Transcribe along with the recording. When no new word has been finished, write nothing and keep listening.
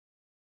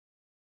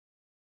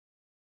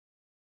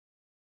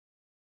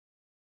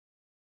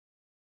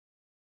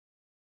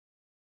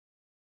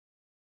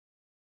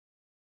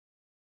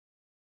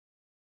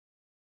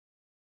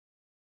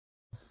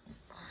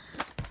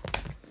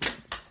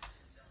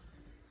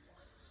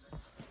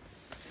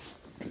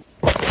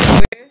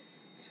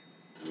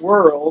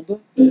Westworld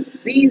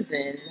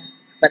season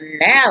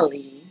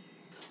finale.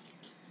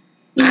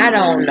 I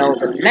don't know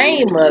the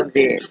name of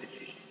it,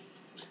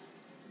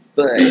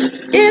 but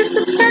it's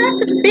about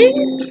to be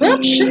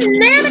some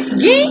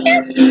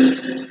shenanigans.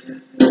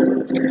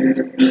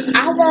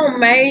 I want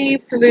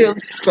Maeve to live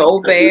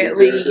so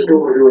badly.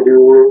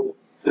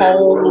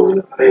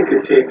 Whole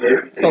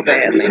so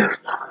badly.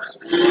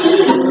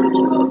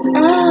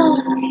 Oh,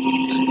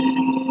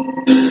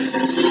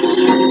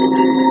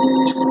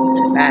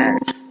 man.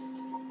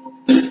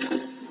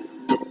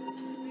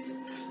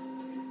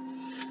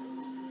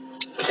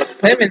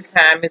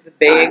 Clementine is a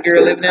bad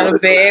girl living in a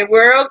bad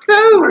world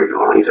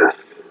too.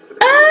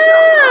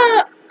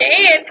 Oh,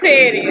 and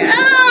Teddy.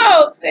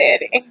 Oh,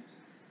 Teddy.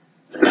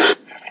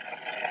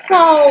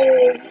 So,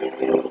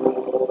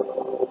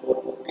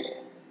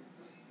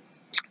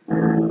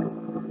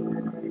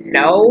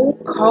 no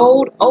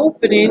cold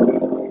opening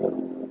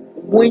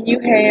when you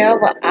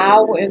have an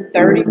hour and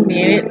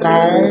 30-minute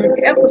long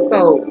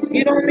episode.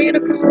 You don't need a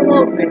cold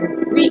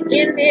opening. We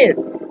in this.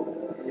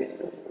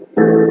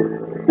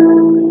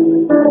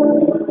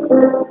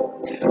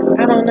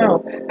 I don't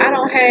know. I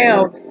don't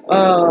have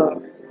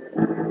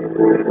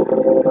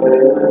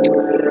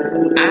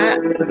I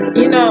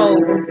don't know.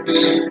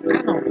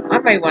 I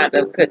may wind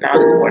up cutting all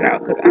this part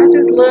out because I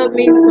just love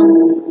me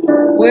some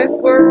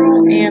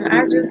Westworld, and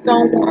I just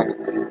don't want.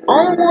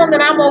 Only one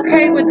that I'm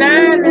okay with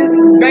dying is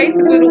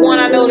basically the one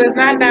I know that's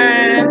not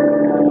dying.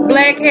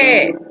 Black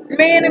Hat.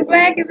 Man in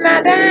Black is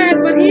not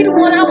dying, but he the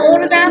one I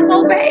want to die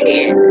so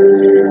bad.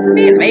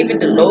 Then maybe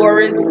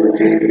Dolores.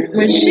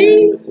 When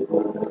she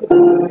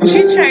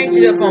changed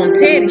it up on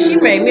Teddy, she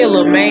made me a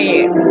little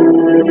mad.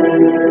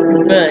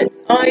 But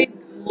I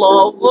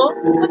love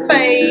some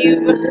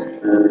Maeve,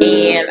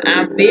 and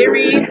I'm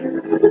very,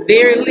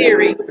 very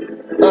leery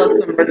of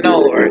some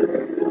Bernard.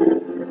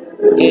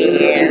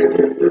 And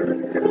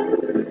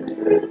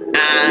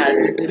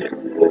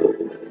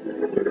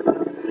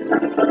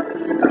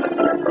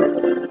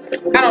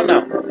I don't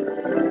know.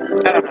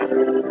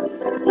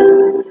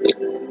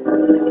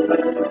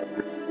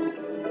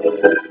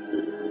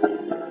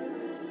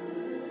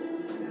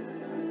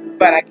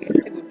 But I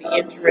guess it would be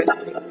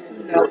interesting to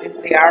know if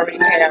they already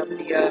have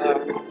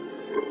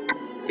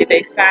did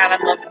they sign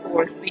them up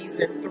for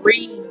season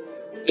 3,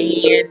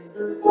 and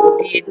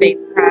did they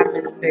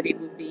promise that it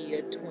would be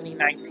a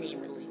 2019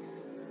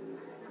 release?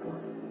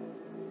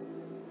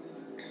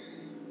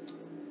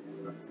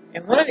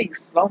 And one of these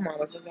slow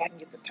moments, maybe I can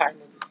get the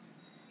title of this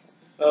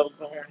episode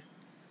going.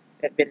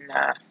 That'd be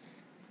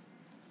nice.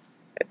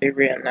 That'd be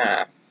real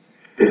nice.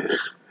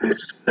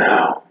 It's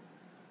now.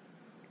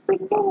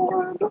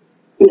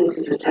 This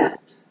is a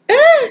test.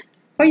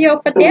 For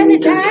your fidelity.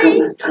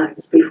 Countless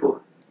times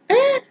before.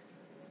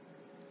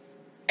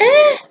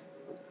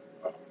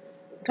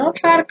 Don't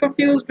try to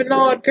confuse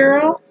Bernard,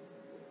 girl.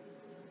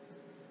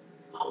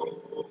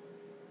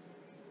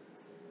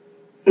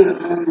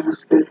 You're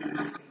almost there.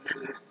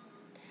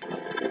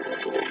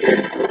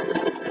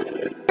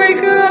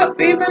 Wake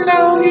up, even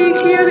though he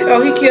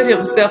killed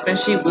himself and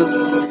she was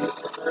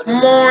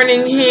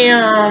mourning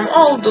him.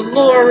 Oh,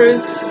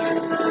 Dolores.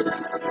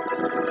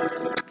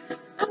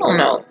 I don't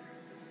know.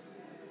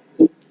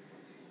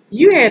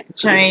 You had to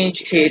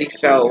change, Teddy,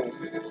 so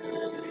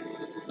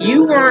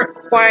you weren't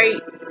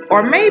quite,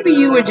 or maybe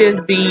you were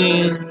just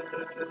being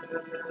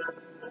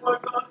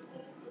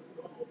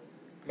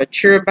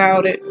mature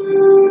about it.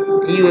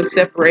 You were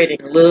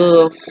separating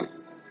love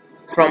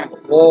from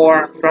the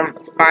war, from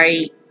the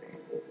fight.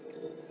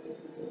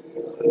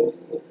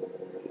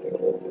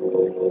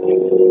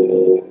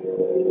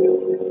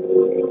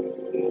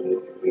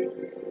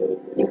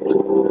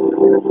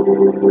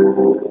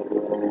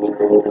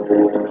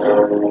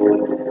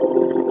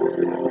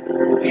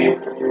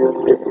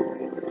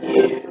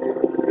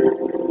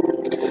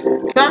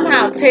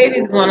 Somehow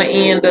Teddy's gonna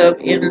end up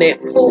in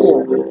that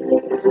pool.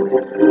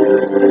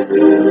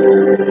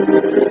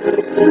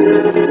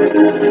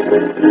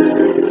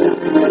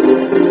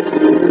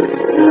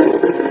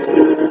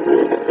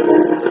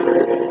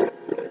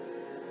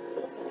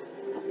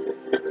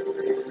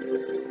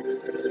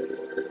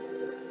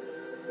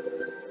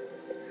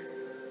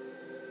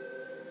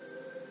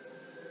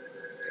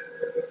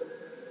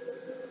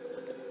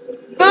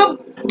 The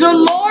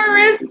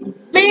Dolores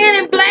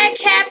Man in Black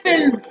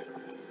happens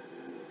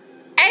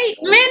 8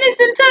 minutes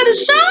into the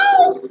show.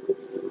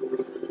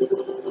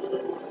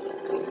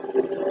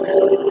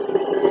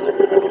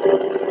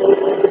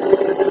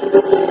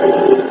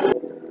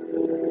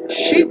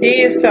 She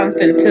did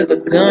something to the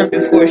gun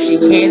before she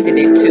handed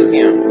it to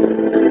him.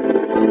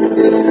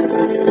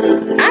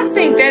 I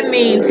think that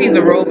means he's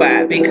a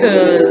robot,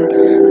 because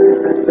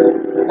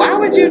why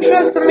would you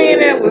trust the man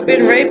that was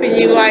been raping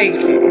you like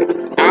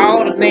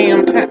all the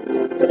damn time?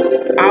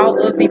 All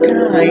of the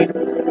time.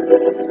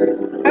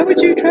 Why would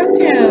you trust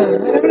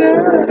him? I don't know.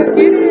 I don't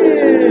get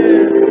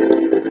it.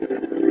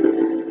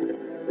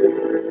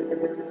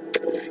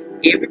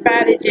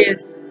 Everybody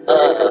just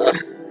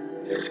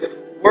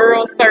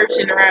world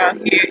searching around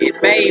here.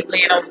 It may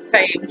land on the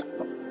table,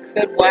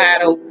 cut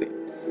wide open.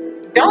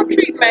 Don't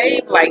treat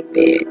Maeve like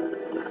that.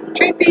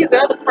 Treat these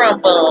other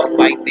crumb bums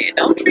like that.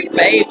 Don't treat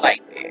Maeve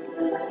like that.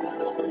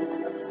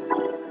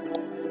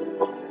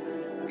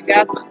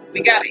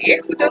 We got an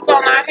Exodus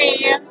on our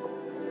hand.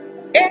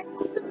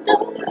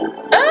 Exodus.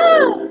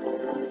 Oh!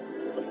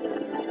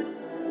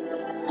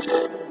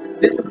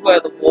 This is where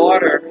the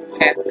water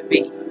has to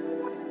be.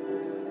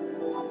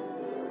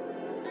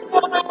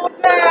 Oh,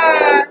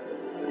 God.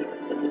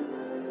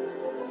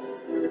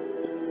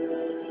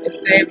 It's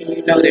sad when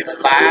you know there are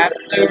live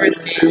stories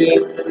near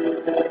you.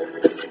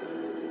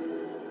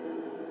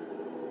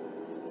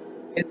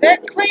 Is that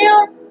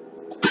Clem?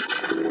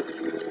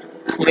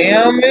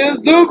 Clem is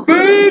the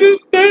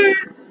baddest thing.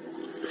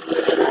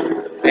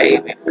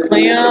 Baby,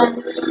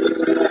 Clem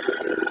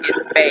is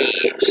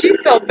bad. She's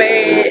so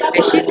bad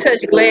that she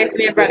touched glass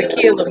and everybody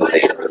kill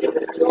themselves.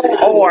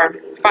 Or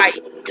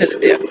fight to the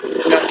death.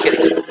 Don't kill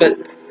each other. But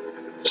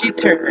she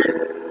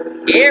turns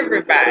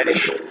everybody.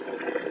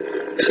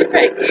 She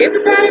makes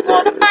everybody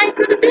want to fight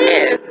to the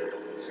death.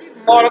 She's a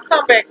Mortal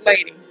Kombat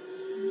lady.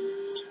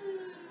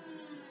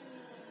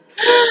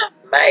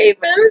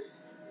 Maven.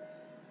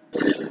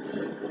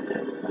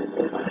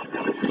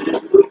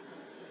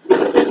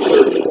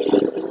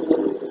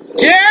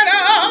 Get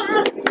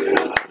 'em!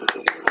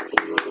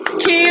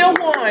 Kill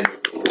one.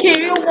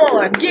 Kill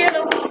one. Get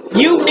 'em.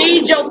 You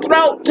need your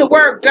throat to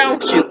work,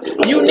 don't you?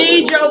 You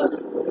need your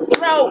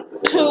throat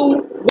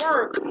to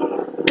work,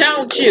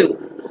 don't you?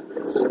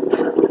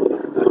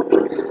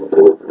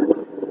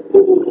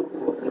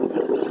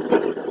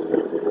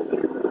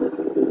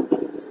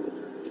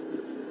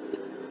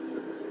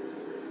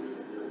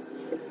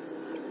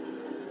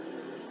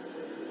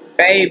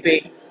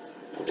 Baby.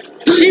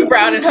 She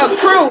brought in her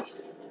crew.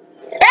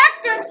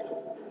 Hector!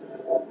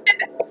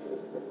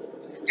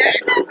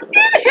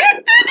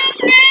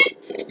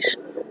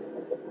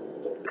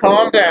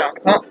 Calm down.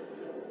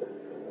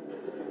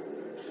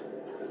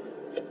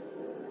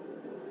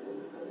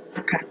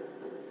 Okay.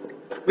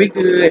 We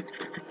good.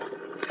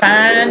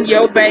 Find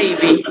your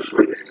baby. Did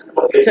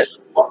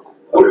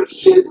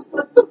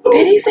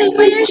he say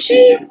where is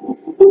she?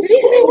 Did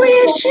he say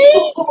where is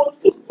she?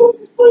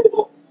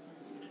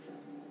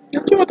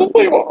 I'm trying to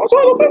say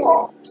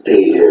what?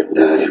 Stay here and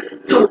die.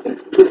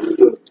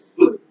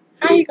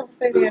 How you gonna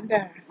stay there and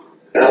die?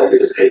 I'll be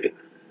the savior.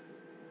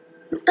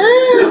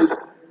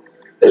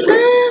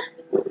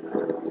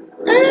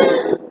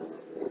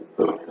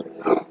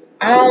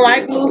 I don't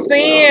like loose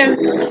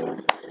ends.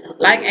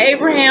 Like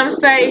Abraham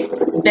say,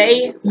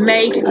 they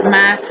make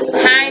my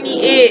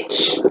hiney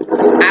itch.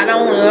 I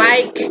don't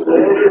like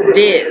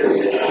this.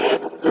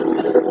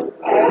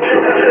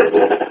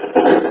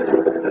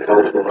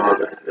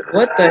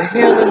 What the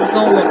hell is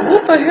going on?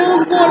 What the hell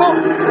is going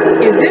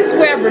on? Is this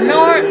where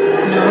Bernard?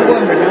 No, it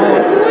wasn't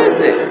Bernard. Who is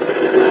it?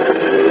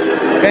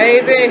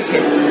 Baby.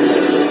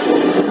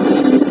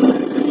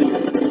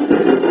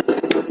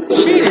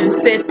 She done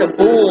set the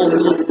bulls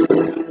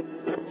loose.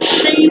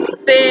 She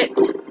set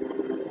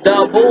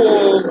the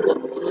bulls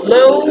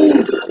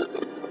loose.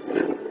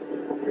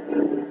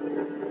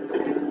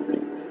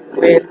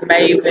 Where's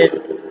Maven?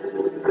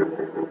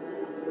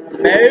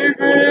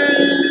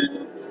 Maven!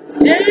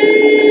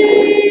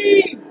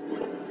 Dang!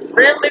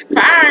 Friendly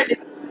fire.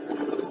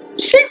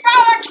 She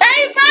brought a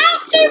cave out.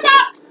 She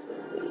brought.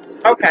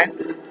 Okay.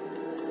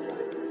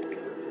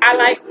 I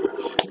like.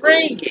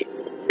 Bring it.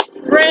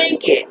 Bring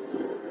it.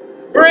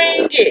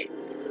 Bring it.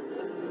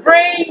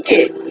 Bring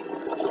it.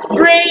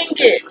 Bring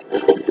it.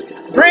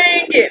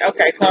 Bring it.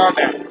 Okay, calm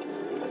down.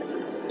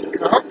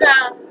 Calm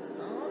down.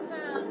 Calm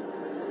down.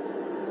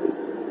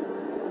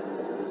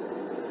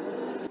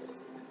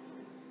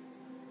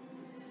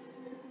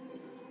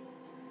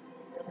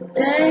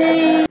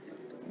 Dang.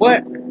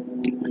 What?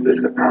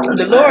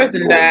 Dolores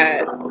done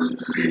died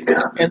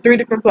in 3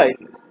 different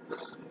places.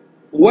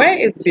 Where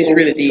is the bitch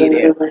really dead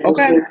at?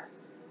 Okay.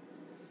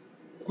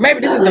 Maybe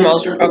this is the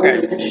most.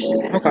 Okay.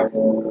 Okay.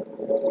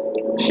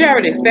 She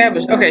already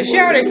established. Okay, she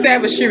already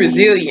established she's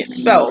resilient.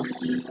 So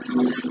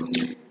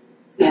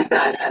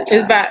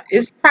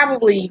it's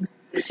probably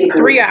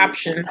 3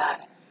 options.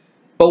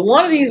 But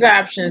one of these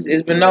options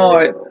is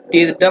Bernard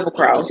did a double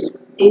cross.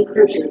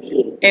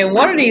 And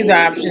one of these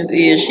options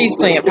is she's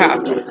playing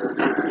possum.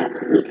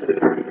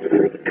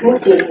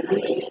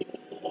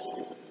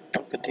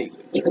 Don't continue.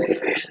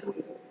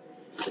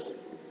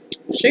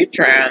 She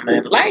trying to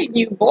enlighten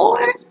you, boy.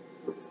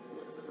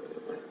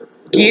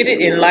 Get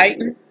it?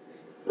 Enlighten.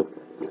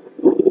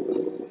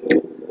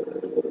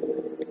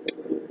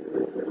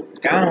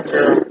 Go on,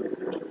 girl.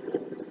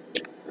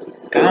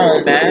 Go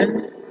on,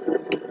 man.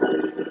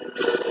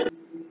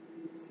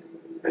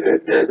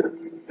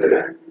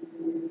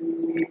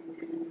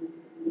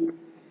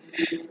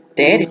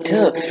 Daddy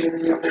tough.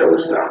 Tell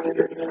us now to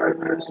give you 5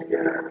 minutes to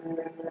get out.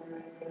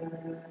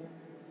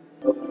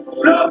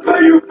 I'll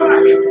pay you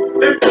back.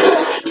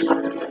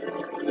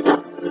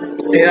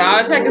 All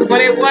it takes is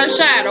one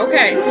shot.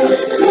 Okay.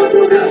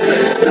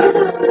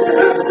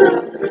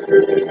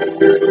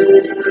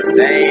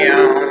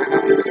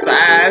 Damn.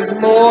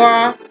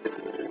 Sizemore.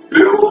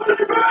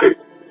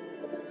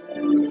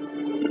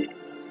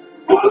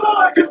 All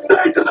I can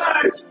say to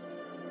that is,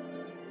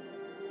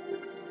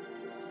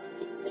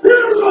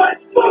 you're right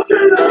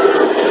fucking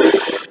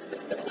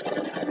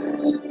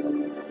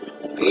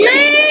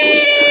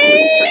Lee!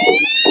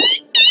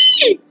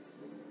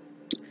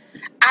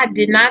 I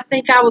did not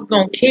think I was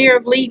gonna care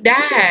if Lee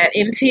died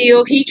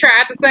until he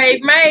tried to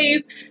save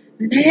Maeve.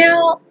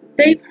 Now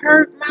they've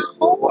hurt my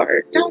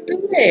heart. Don't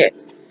do that.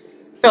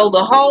 So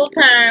the whole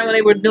time when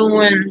they were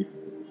doing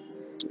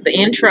the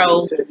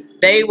intro,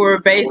 they were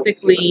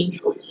basically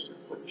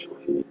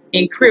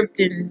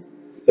encrypting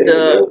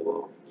the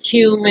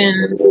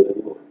humans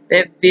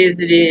that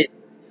visited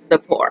the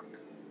park.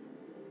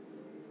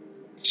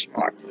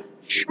 Smart.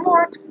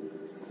 Smart.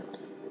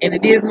 And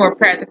it is more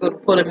practical to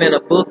put them in a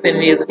book than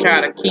it is to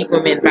try to keep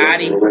them in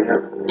body.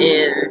 And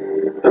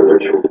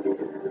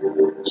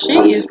she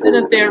is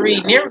sitting up there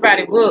reading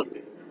everybody's book.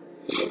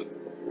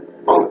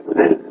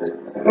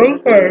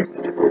 Okay.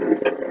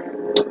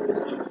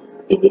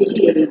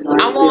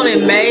 I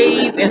wanted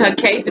Maeve and her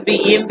cake to be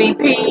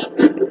MVP.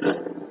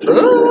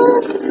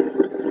 Ooh.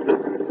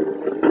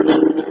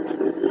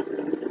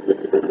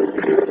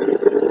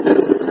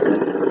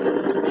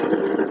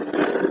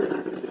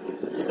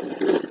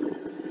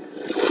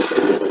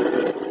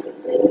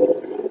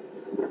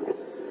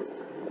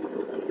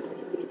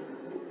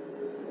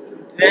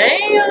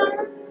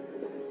 Damn.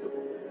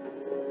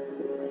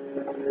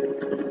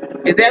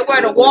 Is that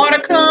where the water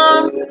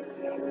comes?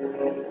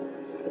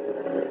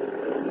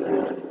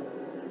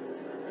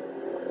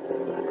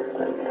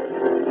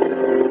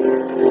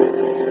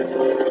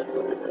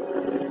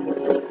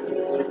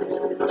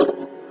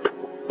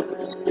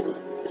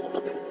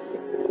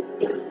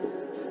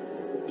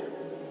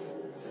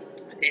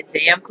 That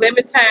damn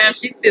Clementine,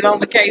 she's still on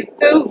the case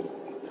too.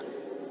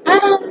 I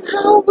don't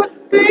know what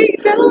they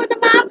doing to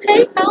my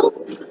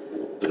people.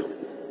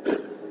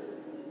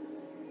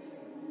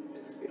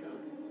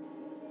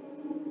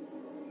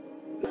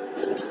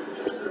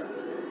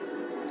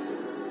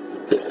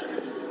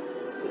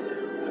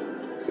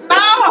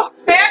 No,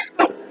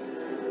 Hector.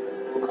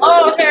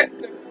 Oh,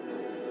 Hector.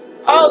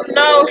 Oh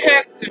no,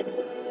 Hector.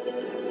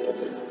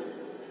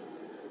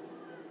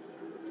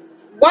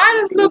 Why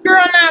this little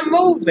girl not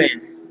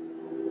moving?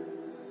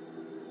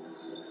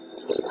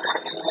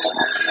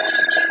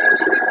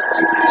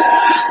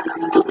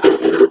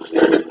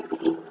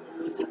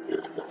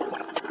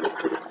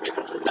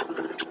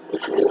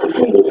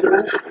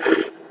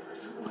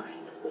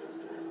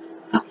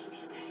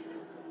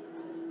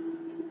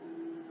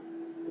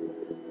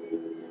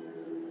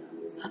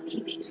 I'll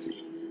keep you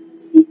safe.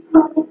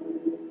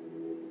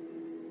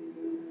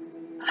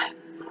 I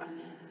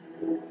promise.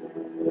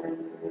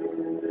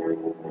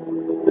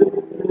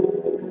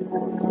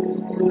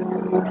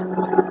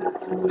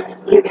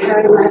 You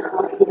carry my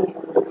heart with you.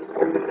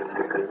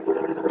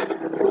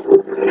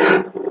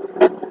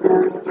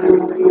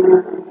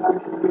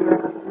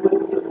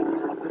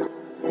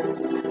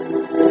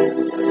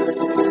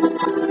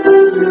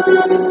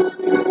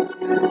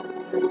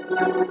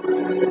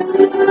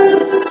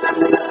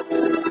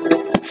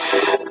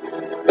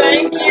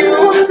 Thank you.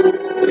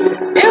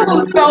 There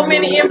was so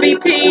many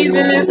MVPs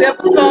in this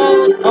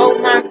episode. Oh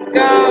my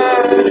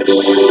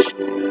gosh.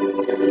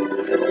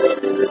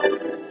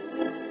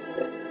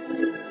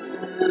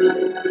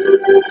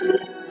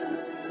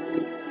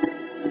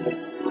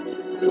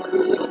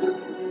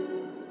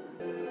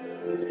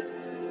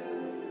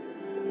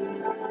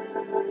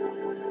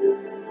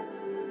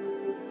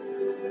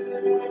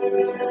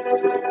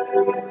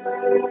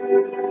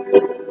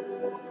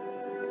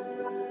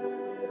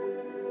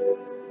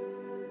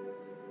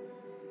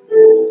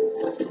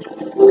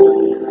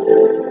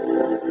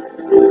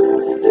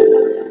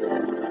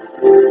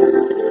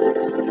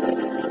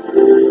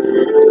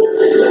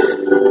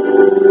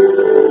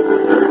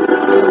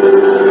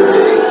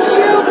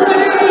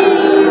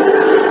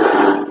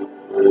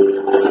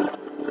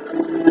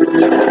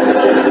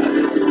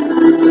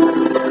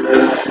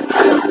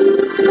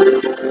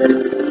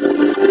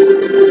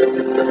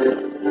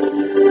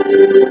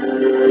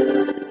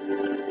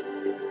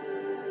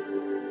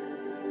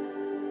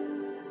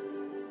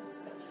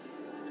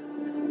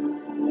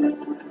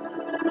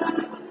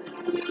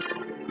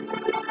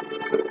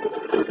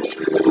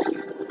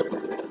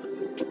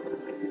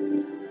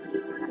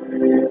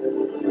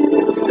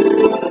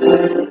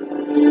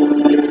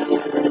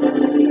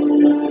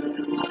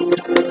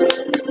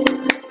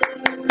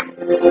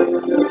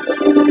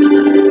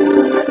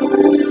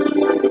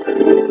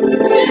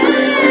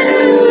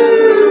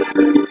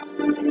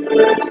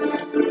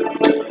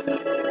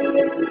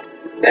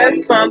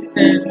 That's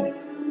something.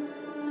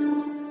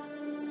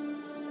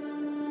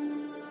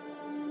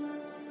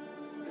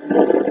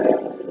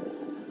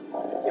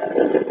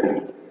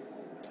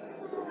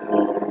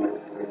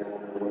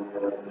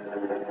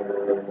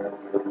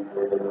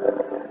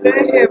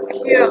 They have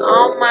killed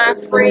all my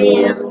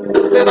friends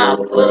that I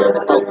love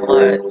so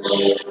much.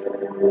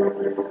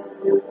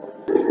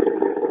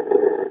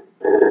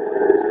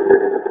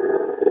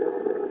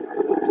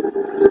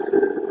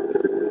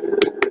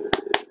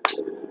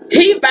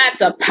 He about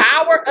to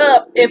power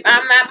up, if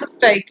I'm not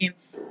mistaken.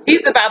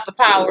 He's about to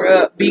power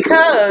up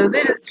because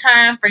it is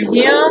time for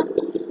him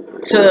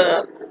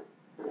to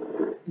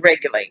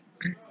regulate.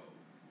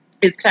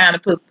 It's time to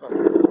put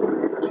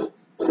some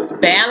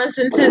balance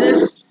into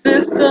this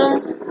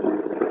system.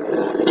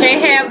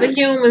 Can't have the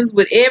humans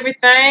with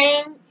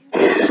everything.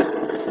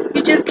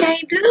 You just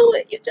can't do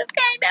it. You just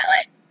can't do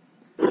it.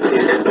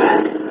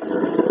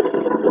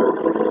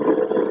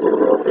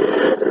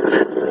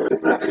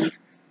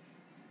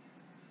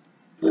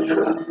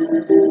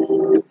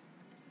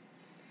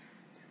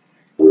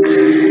 I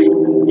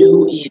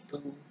knew it,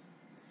 boo.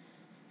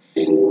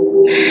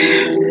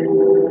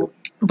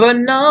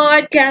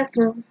 Bernard got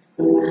some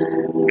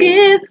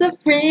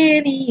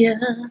schizophrenia.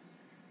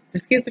 The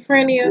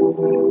schizophrenia?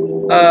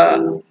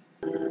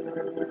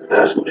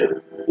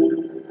 Passenger.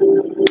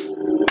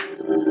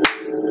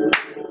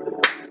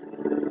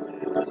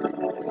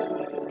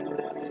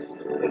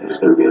 Is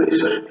there really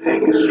such a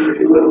thing as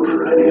free will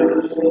for any of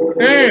us?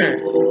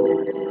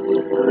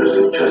 Or is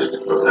it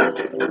just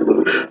collective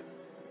delusion?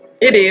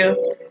 It is.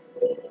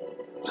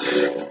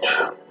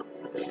 Signature.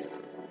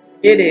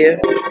 It is.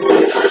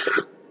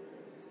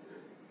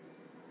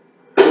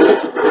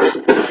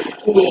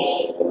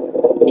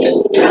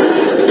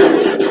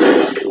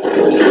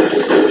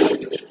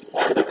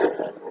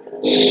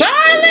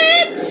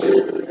 Charlotte!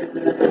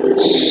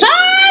 Charlotte!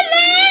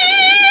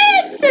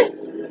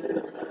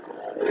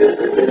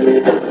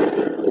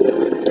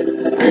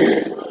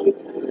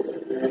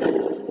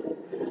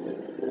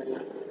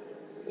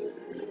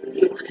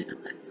 You wanted to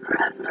live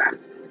forever.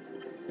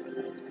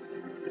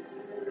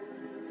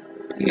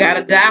 You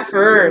gotta die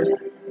first.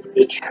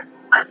 Be careful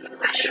what you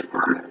wish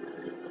for.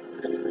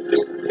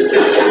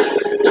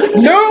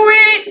 Knew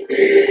it!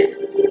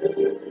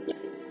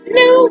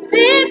 Knew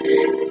it!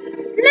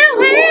 Knew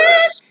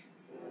it!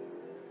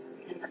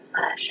 In the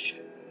flesh.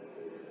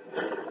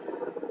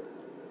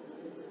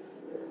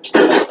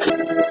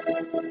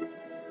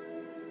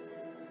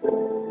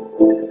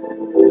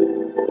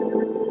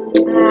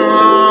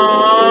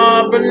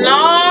 Aww,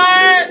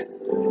 Bernard!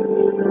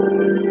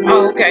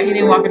 Oh, okay, he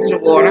didn't walk into the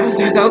water. I was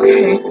like,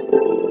 okay.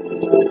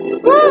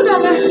 Woo,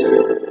 don't let...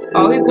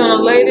 Oh, he's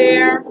gonna lay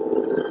there.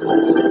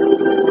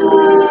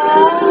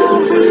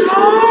 Oh,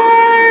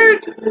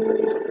 Bernard!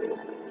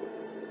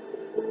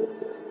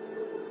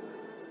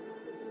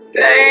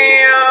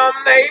 Damn,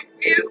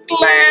 his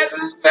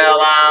glasses fell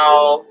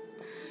off.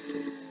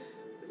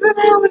 Is that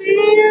how it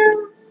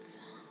is?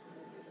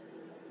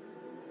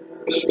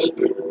 Damn it.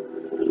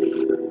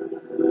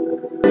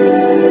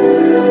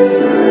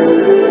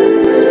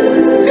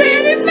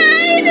 Teddy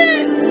made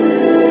it!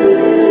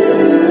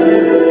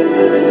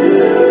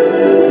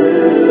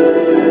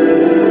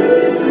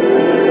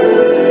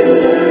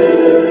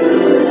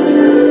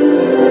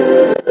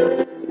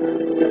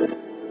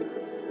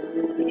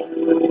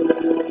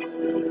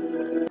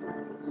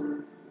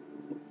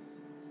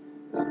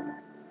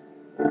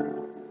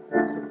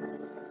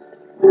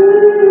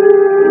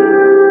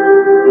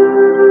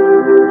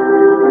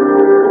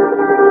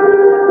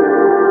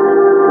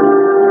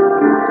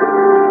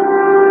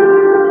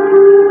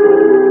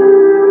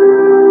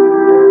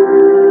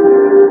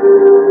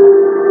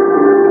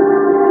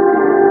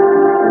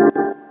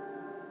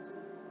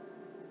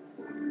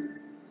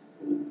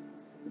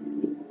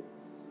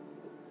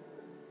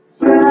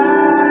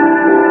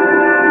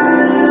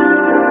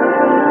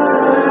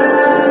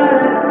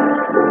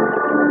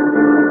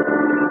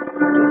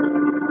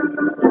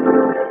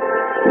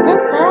 What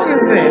song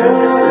is that?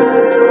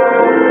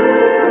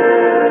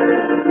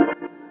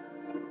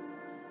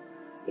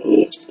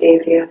 Each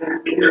gave the other a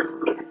beautiful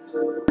gift.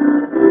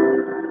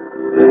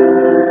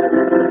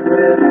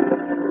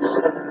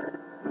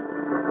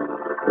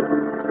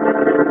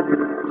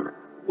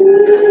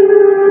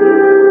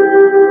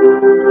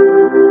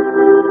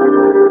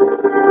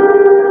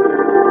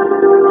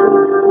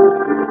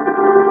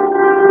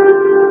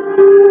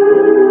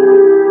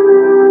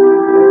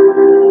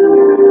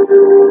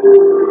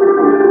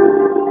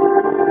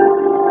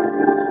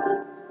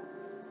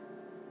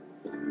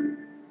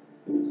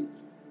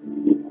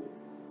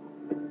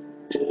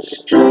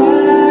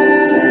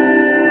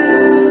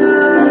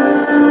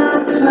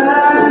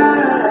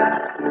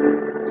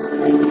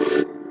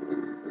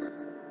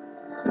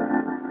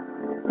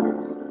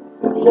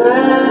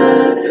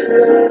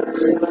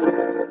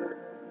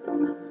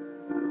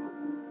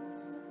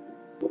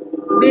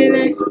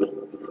 Billy,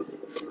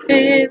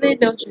 Billy,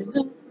 don't you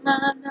lose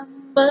my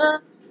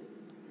number.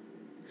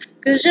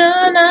 'Cause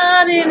you're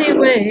not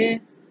anywhere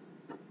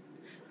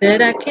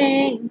that I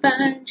can't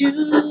find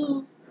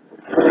you.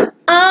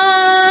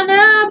 Oh,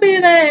 now,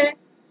 Billy,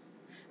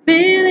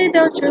 Billy,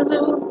 don't you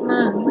lose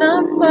my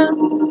number.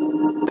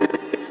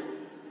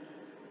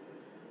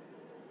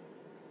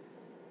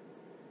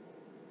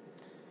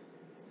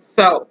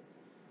 So,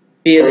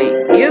 Billy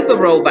is a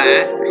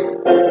robot,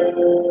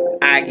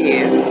 I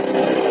guess.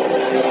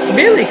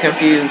 Billy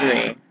confused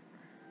me.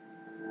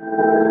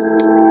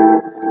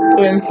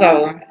 And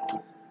so,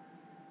 what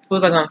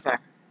was I gonna say?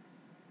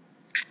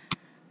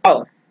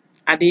 Oh,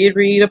 I did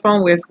read up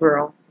on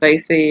Westworld. They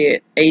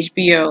said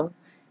HBO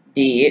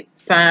did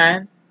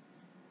sign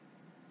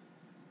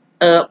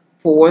up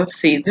for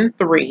season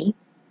 3.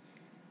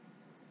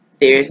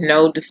 There's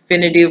no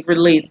definitive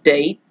release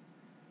date,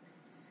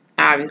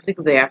 obviously,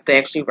 because they have to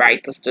actually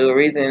write the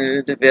stories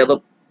and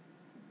develop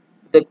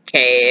the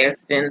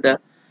cast and the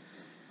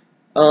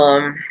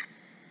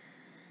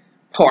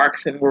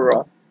parks and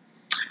world.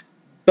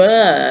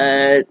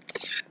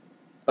 But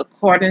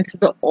according to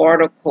the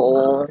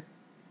article,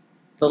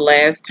 the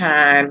last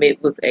time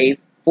it was a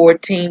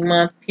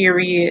 14-month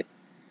period.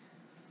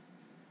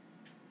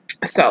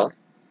 So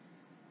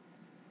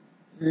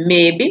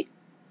maybe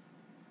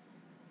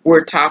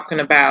we're talking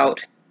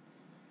about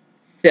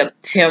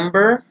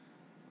September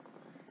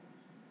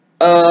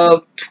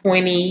of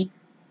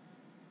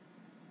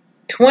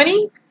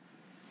 2020.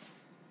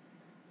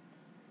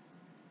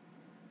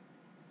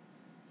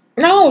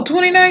 No,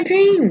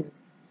 2019.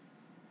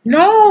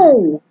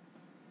 No,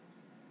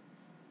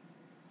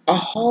 a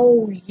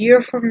whole year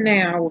from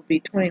now would be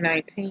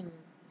 2019.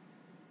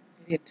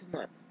 Yeah, 2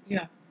 months.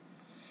 Yeah.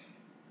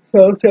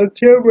 So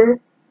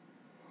September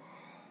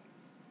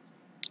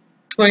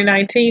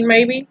 2019,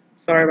 maybe.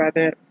 Sorry about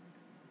that.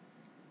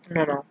 I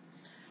don't know.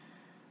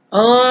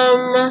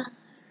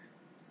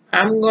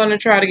 I'm gonna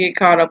try to get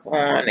caught up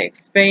on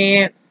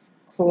Expanse,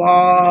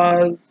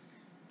 Claws,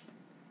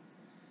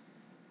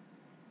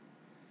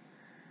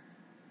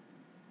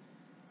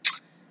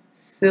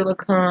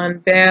 Silicon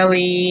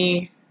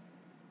Valley,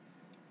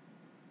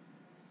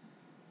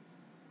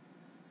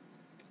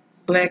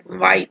 Black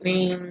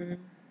Lightning,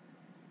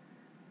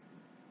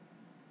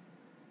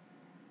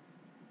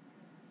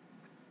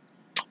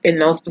 in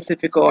no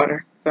specific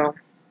order. So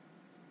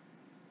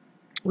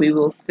we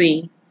will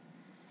see.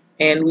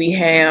 And we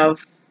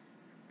have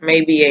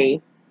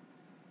maybe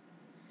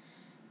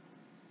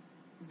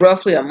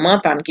roughly a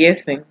month, I'm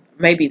guessing,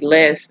 maybe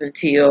less,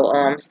 until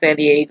San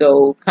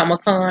Diego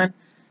Comic-Con.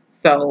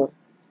 So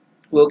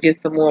we'll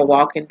get some more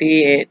Walking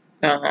Dead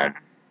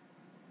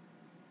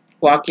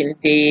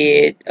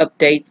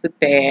updates with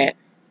that.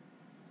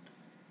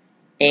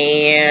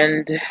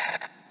 And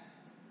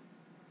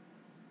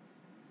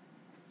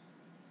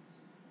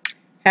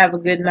have a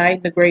good night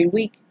and a great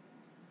week.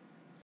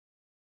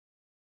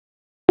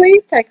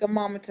 Please take a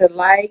moment to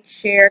like,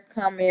 share,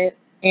 comment,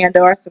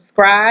 and/or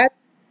subscribe.